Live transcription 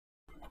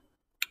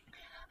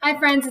Hi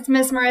friends, it's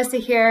Miss Marissa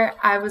here.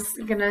 I was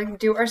gonna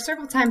do our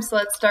circle time, so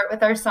let's start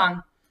with our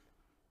song.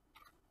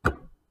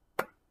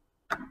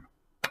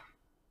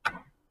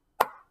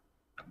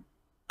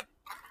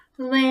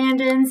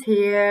 Landon's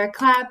here,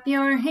 clap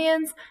your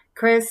hands.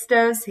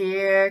 Christo's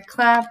here,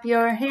 clap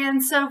your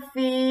hands.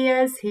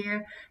 Sophia's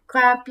here,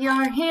 clap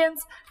your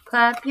hands.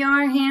 Clap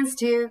your hands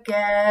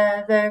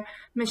together.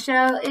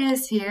 Michelle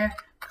is here,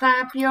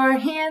 clap your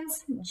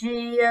hands.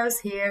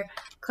 Gio's here,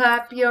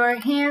 clap your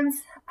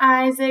hands.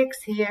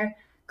 Isaac's here,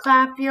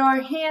 clap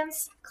your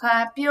hands.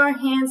 Clap your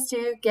hands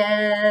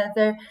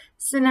together.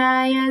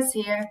 Sanaya's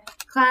here,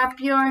 clap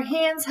your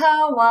hands.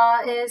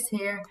 Hawa is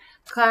here,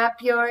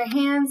 clap your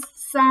hands.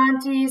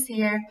 Santi's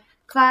here,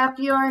 clap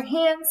your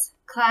hands.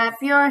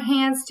 Clap your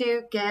hands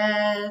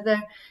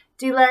together.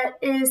 Dilette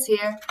is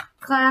here,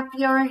 clap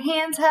your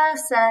hands.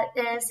 Hasset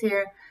is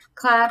here,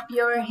 clap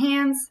your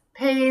hands.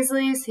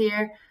 Paisley's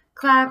here,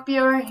 clap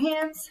your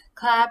hands.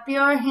 Clap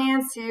your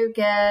hands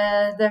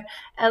together.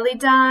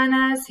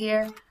 Elidana's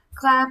here,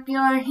 clap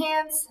your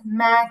hands.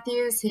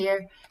 Matthew's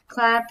here,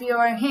 clap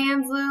your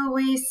hands.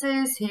 Luis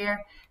is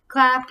here,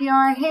 clap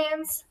your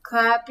hands.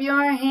 Clap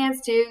your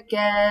hands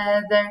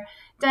together.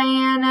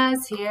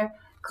 Diana's here,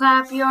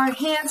 clap your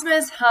hands.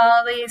 Miss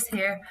Holly's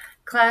here,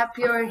 clap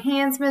your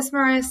hands. Miss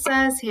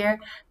Marissa's here,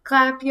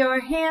 clap your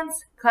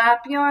hands.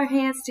 Clap your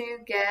hands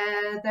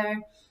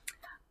together.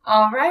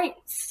 All right,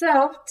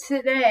 so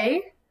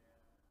today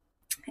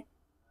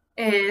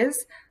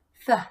is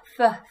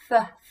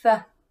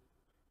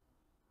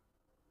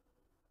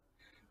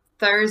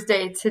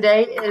Thursday.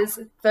 Today is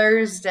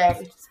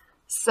Thursday.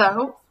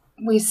 So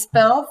we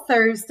spell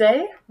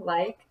Thursday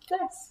like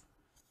this.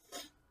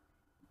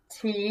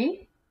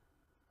 Thursday.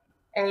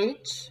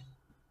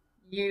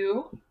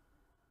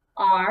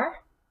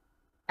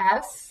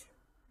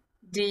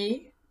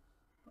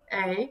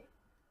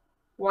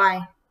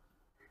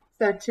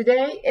 So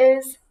today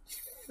is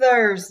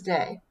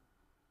Thursday.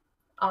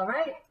 All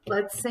right,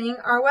 let's sing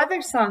our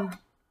weather song.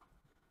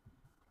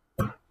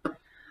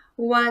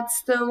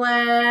 What's the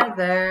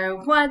weather?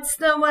 What's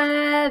the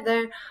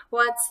weather?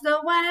 What's the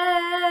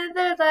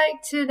weather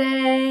like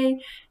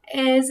today?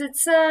 Is it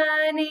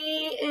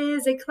sunny?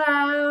 Is it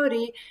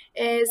cloudy?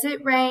 Is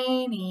it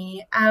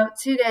rainy out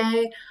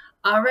today?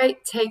 All right,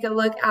 take a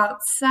look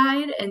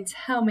outside and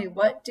tell me,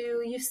 what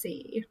do you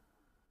see?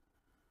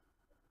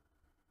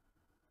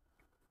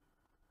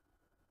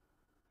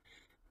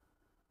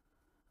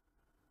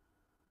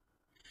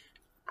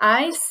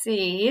 I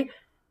see,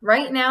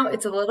 right now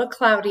it's a little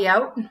cloudy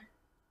out.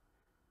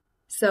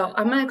 So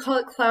I'm going to call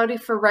it cloudy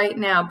for right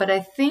now, but I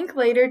think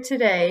later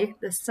today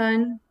the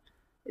sun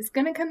is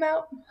going to come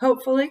out,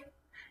 hopefully,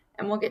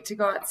 and we'll get to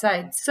go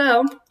outside.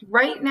 So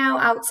right now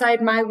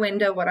outside my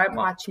window, when I'm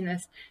watching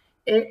this,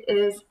 it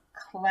is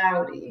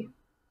cloudy.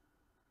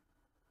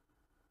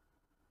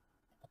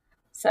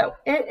 So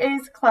it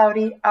is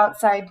cloudy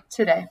outside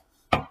today.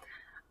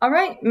 All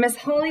right, Miss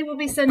Holly will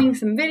be sending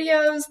some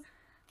videos.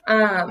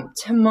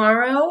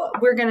 Tomorrow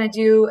we're going to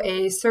do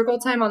a circle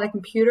time on the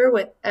computer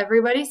with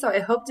everybody. So I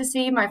hope to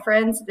see my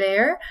friends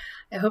there.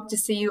 I hope to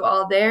see you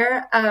all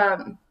there.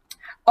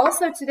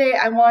 Also today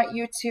I want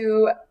you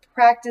to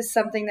practice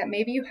something that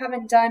maybe you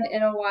haven't done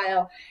in a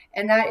while,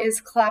 and that is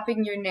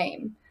clapping your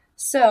name.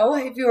 So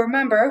if you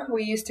remember,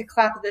 we used to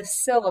clap the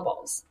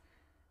syllables.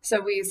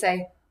 So we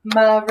say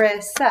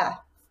Marissa,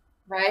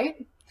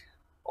 right?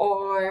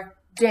 Or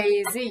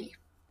Daisy.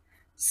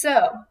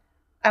 So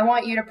I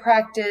want you to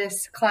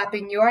practice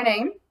clapping your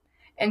name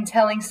and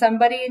telling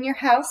somebody in your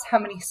house how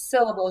many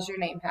syllables your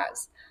name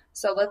has.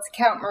 So let's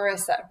count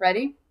Marissa.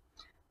 Ready?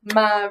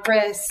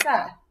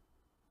 Marissa.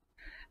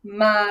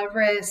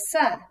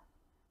 Marissa.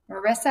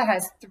 Marissa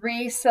has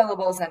 3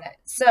 syllables in it.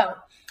 So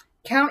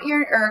clap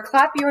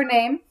your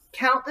name,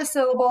 count the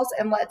syllables,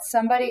 and let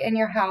somebody in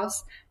your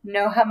house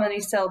know how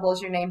many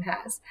syllables your name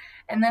has.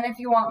 And then if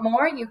you want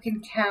more, you can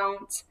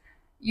count.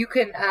 You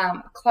can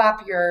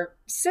clap your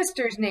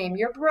sister's name,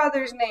 your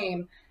brother's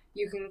name.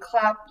 You can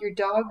clap your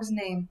dog's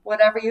name,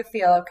 whatever you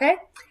feel, okay?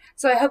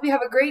 So I hope you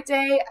have a great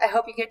day. I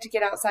hope you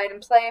get outside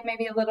and play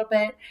maybe a little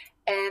bit.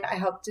 And I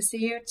hope to see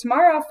you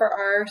tomorrow for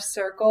our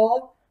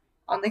circle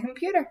on the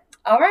computer.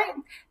 All right.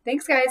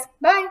 Thanks, guys.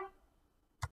 Bye.